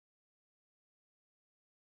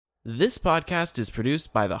This podcast is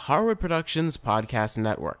produced by the Harwood Productions Podcast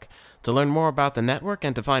Network. To learn more about the network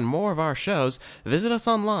and to find more of our shows, visit us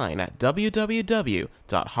online at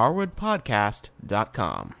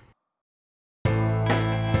www.harwoodpodcast.com.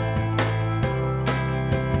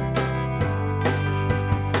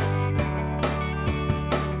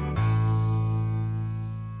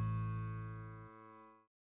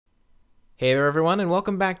 Hey there everyone, and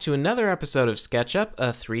welcome back to another episode of Sketchup, a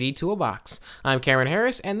 3D toolbox. I'm Cameron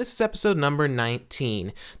Harris, and this is episode number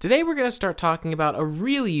 19. Today we're going to start talking about a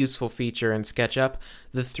really useful feature in Sketchup,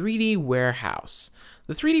 the 3D Warehouse.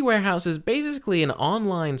 The 3D Warehouse is basically an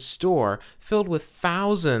online store filled with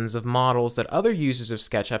thousands of models that other users of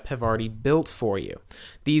SketchUp have already built for you.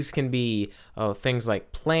 These can be things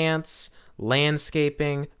like plants,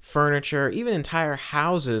 landscaping, furniture, even entire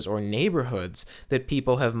houses or neighborhoods that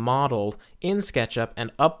people have modeled in SketchUp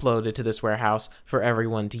and uploaded to this warehouse for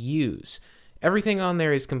everyone to use. Everything on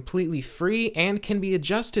there is completely free and can be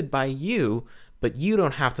adjusted by you, but you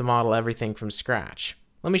don't have to model everything from scratch.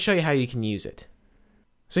 Let me show you how you can use it.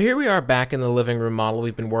 So here we are back in the living room model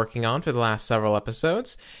we've been working on for the last several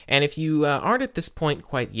episodes, and if you aren't at this point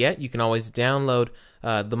quite yet, you can always download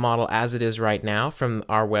the model as it is right now from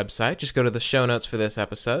our website. Just go to the show notes for this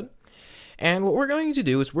episode. And what we're going to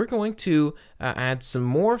do is we're going to add some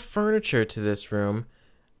more furniture to this room,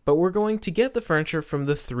 but we're going to get the furniture from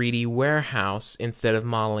the 3D warehouse instead of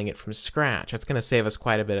modeling it from scratch. That's going to save us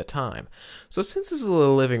quite a bit of time. So since this is a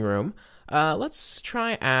little living room, let's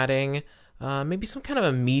try adding maybe some kind of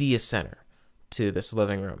a media center to this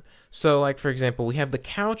living room. So like, for example, we have the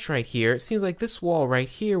couch right here. It seems like this wall right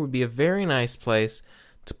here would be a very nice place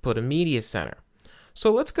to put a media center. So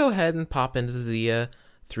let's go ahead and pop into the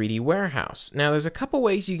 3D warehouse. Now there's a couple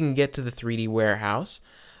ways you can get to the 3D warehouse.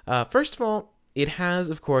 First of all, it has,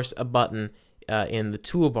 of course, a button in the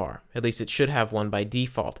toolbar. At least it should have one by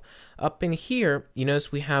default. Up in here, you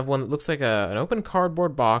notice we have one that looks like an open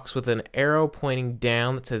cardboard box with an arrow pointing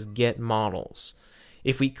down that says Get Models.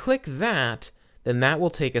 If we click that, then that will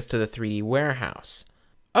take us to the 3D warehouse.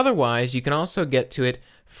 Otherwise, you can also get to it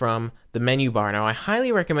from the menu bar. Now, I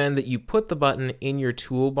highly recommend that you put the button in your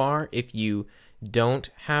toolbar if you don't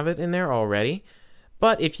have it in there already.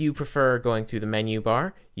 But if you prefer going through the menu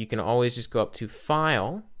bar, you can always just go up to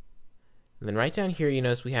File. And then right down here, you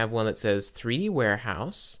notice we have one that says 3D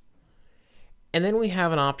Warehouse. And then we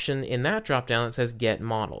have an option in that drop-down that says Get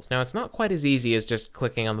Models. Now, it's not quite as easy as just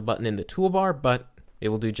clicking on the button in the toolbar, but it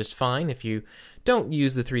will do just fine if you don't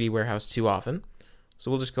use the 3D Warehouse too often. So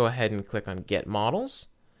we'll just go ahead and click on Get Models.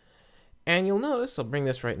 And you'll notice, I'll bring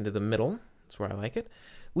this right into the middle. That's where I like it.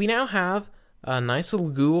 We now have a nice little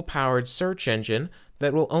Google-powered search engine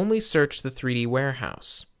that will only search the 3D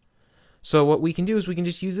Warehouse. So what we can do is we can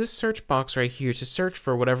just use this search box right here to search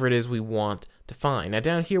for whatever it is we want to find. Now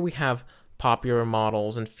down here we have popular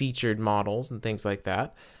models and featured models and things like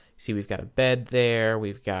that. See, we've got a bed there,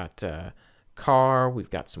 we've got a car, we've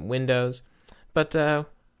got some windows, but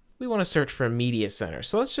we want to search for a media center.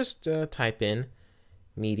 So let's just type in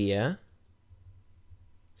media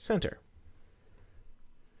center.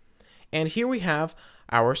 And here we have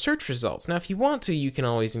our search results. Now if you want to, you can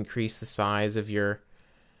always increase the size of your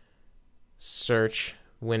search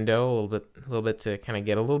window a little bit to kind of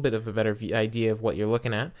get a little bit of a better idea of what you're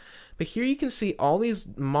looking at. But here you can see all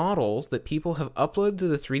these models that people have uploaded to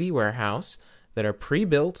the 3D warehouse that are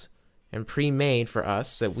pre-built and pre-made for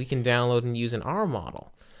us that we can download and use in our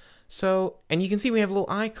model. So, and you can see we have little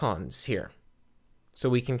icons here. So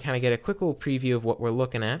we can kind of get a quick little preview of what we're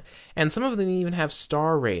looking at. And some of them even have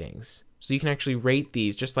star ratings. So you can actually rate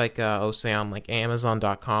these, just like, say on like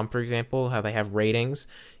Amazon.com, for example, how they have ratings.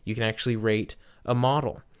 You can actually rate a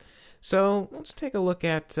model. So let's take a look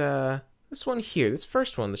at this one here, this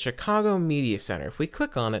first one, the Chicago Media Center. If we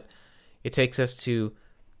click on it, it takes us to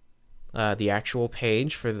the actual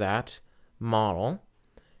page for that model.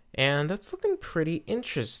 And that's looking pretty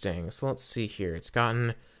interesting. So let's see here. It's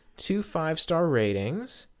gotten 2 5-star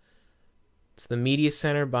ratings. It's the Media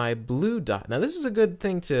Center by Blue Dot. Now this is a good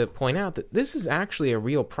thing to point out that this is actually a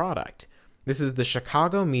real product. This is the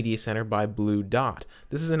Chicago Media Center by Blue Dot.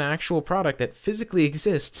 This is an actual product that physically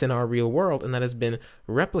exists in our real world and that has been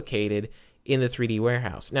replicated in the 3D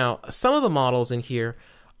warehouse. Now, some of the models in here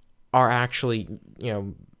are actually,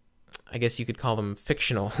 I guess you could call them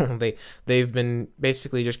fictional. They've been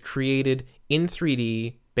basically just created in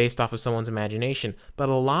 3D based off of someone's imagination, but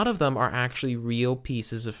a lot of them are actually real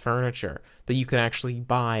pieces of furniture that you can actually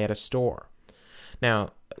buy at a store.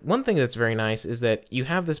 Now, one thing that's very nice is that you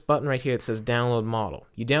have this button right here that says download model.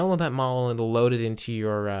 You download that model and it'll load it into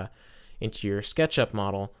your SketchUp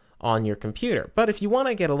model on your computer. But if you want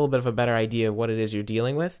to get a little bit of a better idea of what it is you're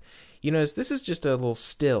dealing with, you notice this is just a little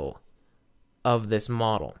still of this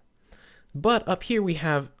model. But up here we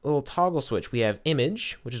have a little toggle switch. We have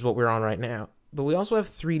image, which is what we're on right now, but we also have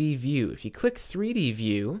 3D view. If you click 3D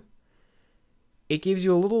view, it gives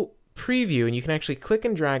you a little preview, and you can actually click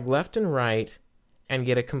and drag left and right and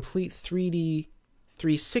get a complete 3D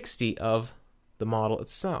 360 of the model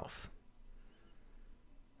itself.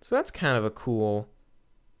 So that's kind of a cool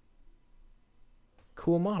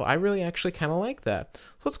model. I really actually kind of like that.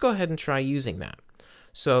 So let's go ahead and try using that.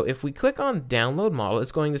 So if we click on download model,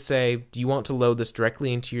 it's going to say, do you want to load this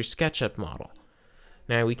directly into your Sketchup model?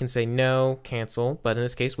 Now we can say no, cancel, but in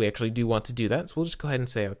this case we actually do want to do that, so we'll just go ahead and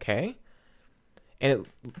say okay. And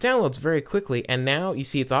it downloads very quickly, and now you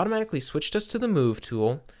see it's automatically switched us to the move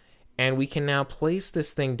tool, and we can now place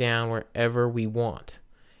this thing down wherever we want.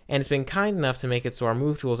 And it's been kind enough to make it so our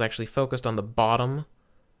move tool is actually focused on the bottom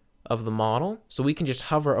of the model, so we can just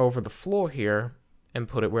hover over the floor here and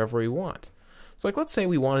put it wherever we want. So like, let's say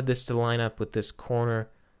we wanted this to line up with this corner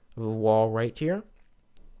of the wall right here.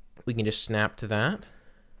 We can just snap to that,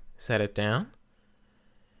 set it down.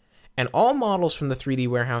 And all models from the 3D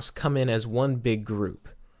warehouse come in as one big group.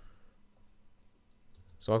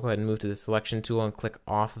 So I'll go ahead and move to the selection tool and click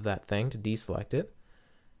off of that thing to deselect it.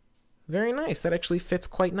 Very nice. That actually fits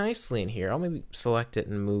quite nicely in here. I'll maybe select it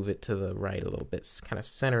and move it to the right a little bit, kind of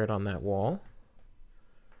center it on that wall.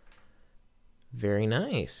 Very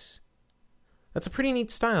nice. That's a pretty neat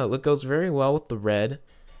style. It goes very well with the red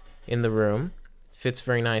in the room. Fits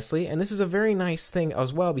very nicely, and this is a very nice thing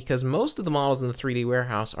as well because most of the models in the 3D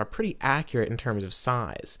warehouse are pretty accurate in terms of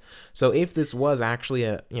size. So if this was actually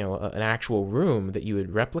an actual room that you had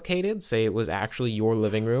replicated, say it was actually your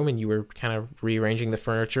living room and you were kind of rearranging the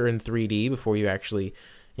furniture in 3D before you actually,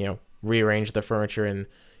 rearrange the furniture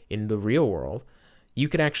in the real world, you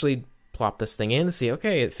could actually plop this thing in and see,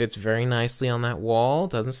 okay, it fits very nicely on that wall,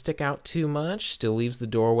 doesn't stick out too much, still leaves the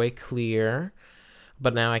doorway clear.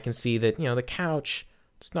 But now I can see that, the couch,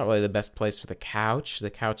 it's not really the best place for the couch. The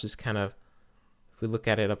couch is kind of, if we look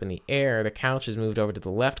at it up in the air, the couch is moved over to the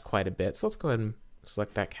left quite a bit. So let's go ahead and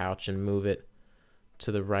select that couch and move it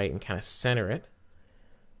to the right and kind of center it.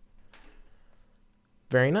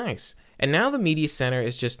 Very nice. And now the media center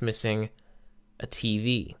is just missing a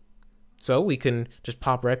TV. So we can just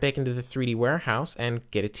pop right back into the 3D warehouse and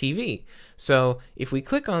get a TV. So if we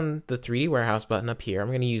click on the 3D warehouse button up here, I'm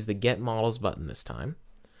going to use the Get Models button this time.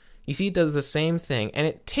 You see it does the same thing, and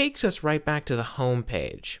it takes us right back to the home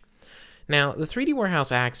page. Now, the 3D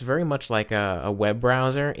warehouse acts very much like a web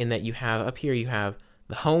browser in that you have, up here you have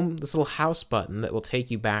the home, this little house button that will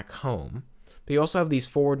take you back home. But you also have these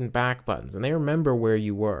forward and back buttons, and they remember where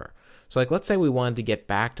you were. So like, let's say we wanted to get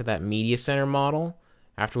back to that media center model.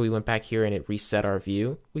 After we went back here and it reset our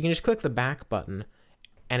view, we can just click the back button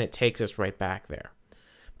and it takes us right back there.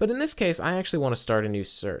 But in this case, I actually want to start a new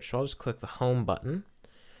search. So I'll just click the home button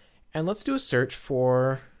and let's do a search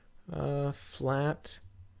for flat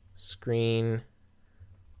screen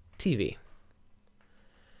TV.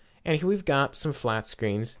 And here we've got some flat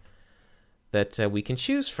screens that we can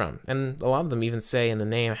choose from. And a lot of them even say in the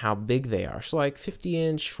name how big they are. So like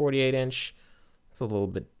 50-inch, 48-inch. It's a little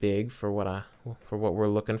bit big for what we're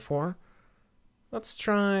looking for. Let's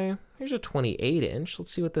try, here's a 28-inch.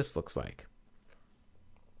 Let's see what this looks like.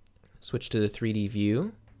 Switch to the 3D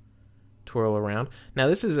view, twirl around. Now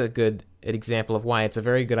this is an example of why it's a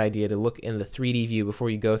very good idea to look in the 3D view before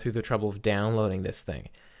you go through the trouble of downloading this thing.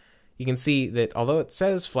 You can see that although it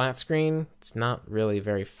says flat screen, it's not really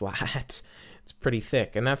very flat. It's pretty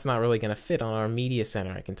thick, and that's not really going to fit on our media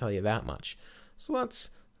center, I can tell you that much. So let's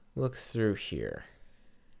look through here.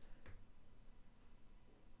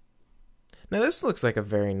 Now this looks like a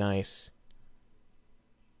very nice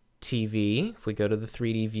TV. If we go to the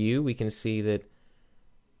 3D view, we can see that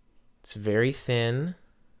it's very thin.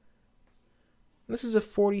 This is a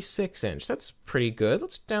 46-inch. That's pretty good.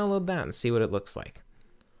 Let's download that and see what it looks like.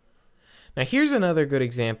 Now here's another good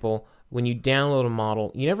example. When you download a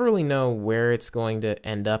model, you never really know where it's going to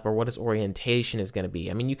end up or what its orientation is going to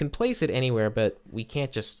be. I mean, you can place it anywhere, but we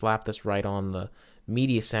can't just slap this right on the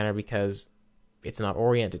media center because it's not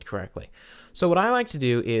oriented correctly. So what I like to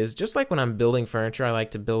do is, just like when I'm building furniture, I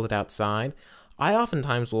like to build it outside. I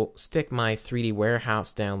oftentimes will stick my 3D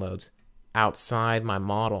warehouse downloads outside my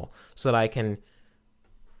model so that I can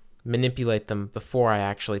manipulate them before I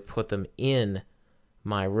actually put them in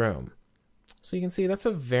my room. So you can see that's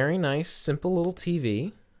a very nice, simple little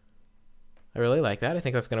TV. I really like that. I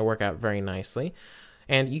think that's going to work out very nicely.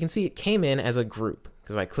 And you can see it came in as a group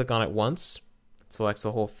because I click on it once, it selects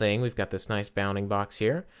the whole thing. We've got this nice bounding box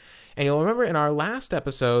here. And you'll remember in our last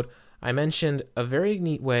episode, I mentioned a very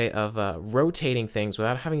neat way of rotating things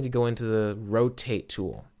without having to go into the rotate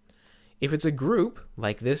tool. If it's a group,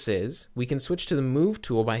 like this is, we can switch to the move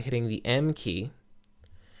tool by hitting the M key.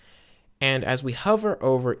 And as we hover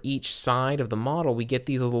over each side of the model, we get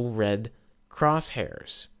these little red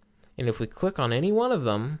crosshairs. And if we click on any one of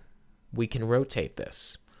them, we can rotate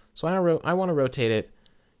this. So I want to rotate it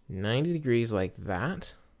 90 degrees like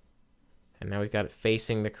that. And now we've got it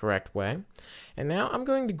facing the correct way. And now I'm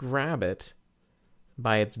going to grab it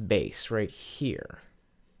by its base right here.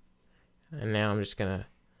 And now I'm just going to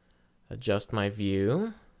adjust my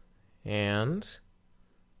view and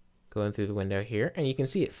go in through the window here. And you can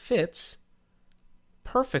see it fits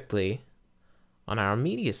perfectly on our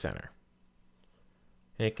media center.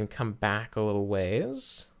 And it can come back a little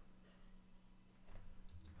ways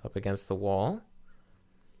up against the wall.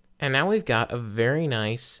 And now we've got a very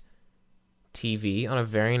nice TV on a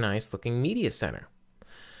very nice looking media center.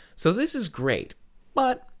 So this is great,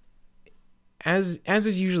 but as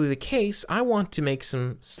is usually the case, I want to make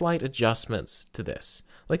some slight adjustments to this.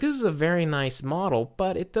 Like, this is a very nice model,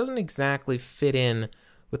 but it doesn't exactly fit in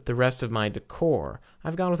with the rest of my decor.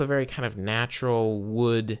 I've gone with a very kind of natural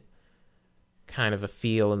wood kind of a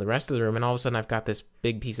feel in the rest of the room, and all of a sudden I've got this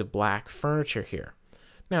big piece of black furniture here.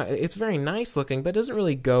 Now, it's very nice looking, but it doesn't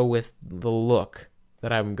really go with the look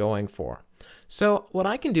that I'm going for. So what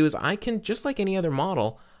I can do is I can, just like any other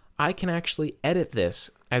model, I can actually edit this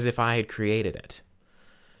as if I had created it.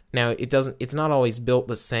 Now, it's not always built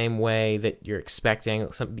the same way that you're expecting.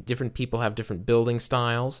 Some different people have different building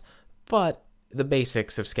styles, but the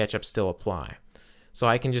basics of SketchUp still apply. So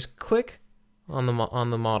I can just click on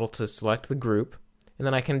the model to select the group, and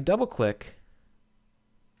then I can double click,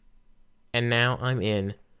 and now I'm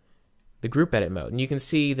in the group edit mode. And you can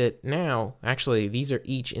see that now, actually, these are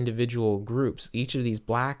each individual groups. Each of these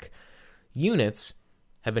black units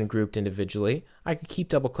have been grouped individually. I could keep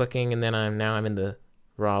double clicking, and then I'm in the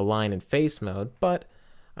raw line and face mode, but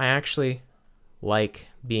I actually like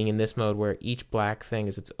being in this mode where each black thing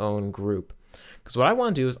is its own group. Because what I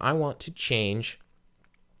want to do is I want to change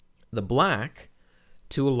the black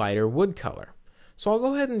to a lighter wood color. So I'll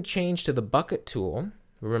go ahead and change to the bucket tool.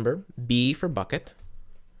 Remember, B for bucket.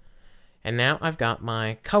 And now I've got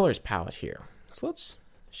my colors palette here. So let's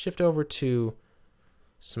shift over to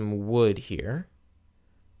some wood here.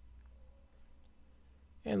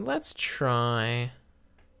 And let's try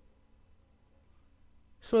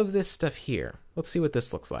some of this stuff here. Let's see what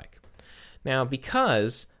this looks like. Now,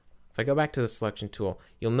 because if I go back to the selection tool,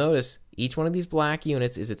 you'll notice each one of these black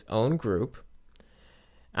units is its own group.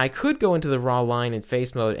 I could go into the raw line and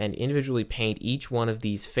face mode and individually paint each one of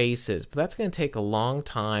these faces, but that's going to take a long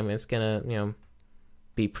time and it's going to,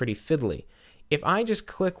 be pretty fiddly. If I just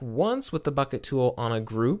click once with the bucket tool on a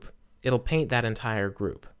group, it'll paint that entire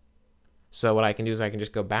group. So what I can do is I can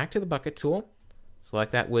just go back to the bucket tool,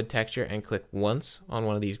 select that wood texture, and click once on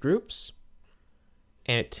one of these groups,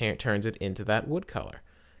 and it turns it into that wood color.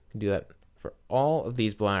 I can do that for all of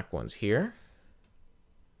these black ones here.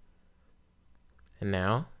 And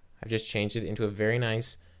now I've just changed it into a very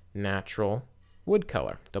nice natural wood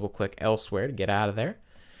color. Double click elsewhere to get out of there.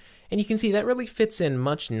 And you can see that really fits in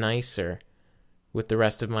much nicer with the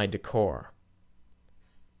rest of my decor.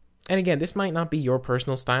 And again, this might not be your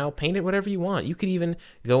personal style. Paint it whatever you want. You could even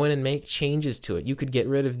go in and make changes to it. You could get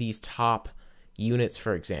rid of these top units,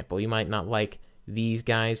 for example. You might not like these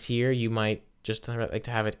guys here. You might just like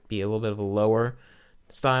to have it be a little bit of a lower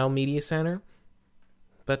style media center.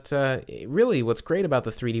 But really, what's great about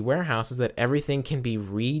the 3D Warehouse is that everything can be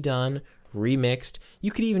redone, remixed.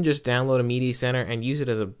 You could even just download a media center and use it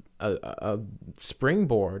as a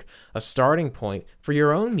springboard, a starting point for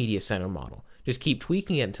your own media center model. Just keep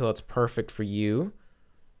tweaking it until it's perfect for you,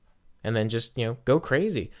 and then just, go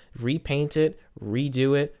crazy. Repaint it,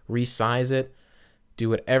 redo it, resize it, do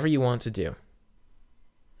whatever you want to do.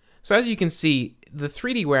 So as you can see, the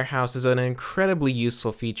 3D Warehouse is an incredibly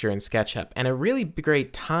useful feature in SketchUp, and a really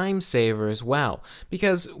great time saver as well,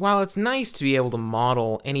 because while it's nice to be able to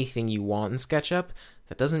model anything you want in SketchUp,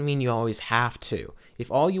 that doesn't mean you always have to.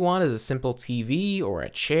 If all you want is a simple TV or a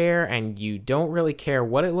chair and you don't really care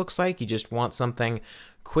what it looks like, you just want something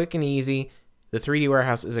quick and easy, the 3D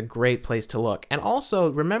Warehouse is a great place to look. And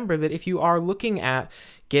also remember that if you are looking at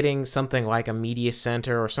getting something like a media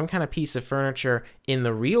center or some kind of piece of furniture in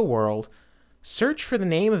the real world, search for the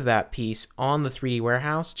name of that piece on the 3D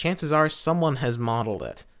Warehouse. Chances are someone has modeled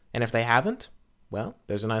it. And if they haven't, well,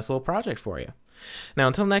 there's a nice little project for you. Now,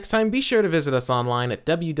 until next time, be sure to visit us online at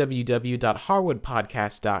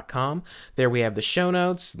www.harwoodpodcast.com. There we have the show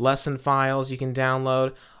notes, lesson files you can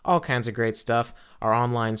download, all kinds of great stuff. our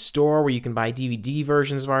online store where you can buy DVD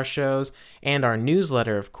versions of our shows, and our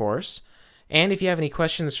newsletter, of course. And if you have any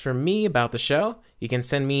questions for me about the show, you can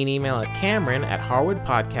send me an email at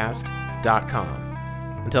cameron@harwoodpodcast.com.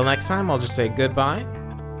 Until next time, I'll just say goodbye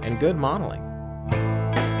and good modeling.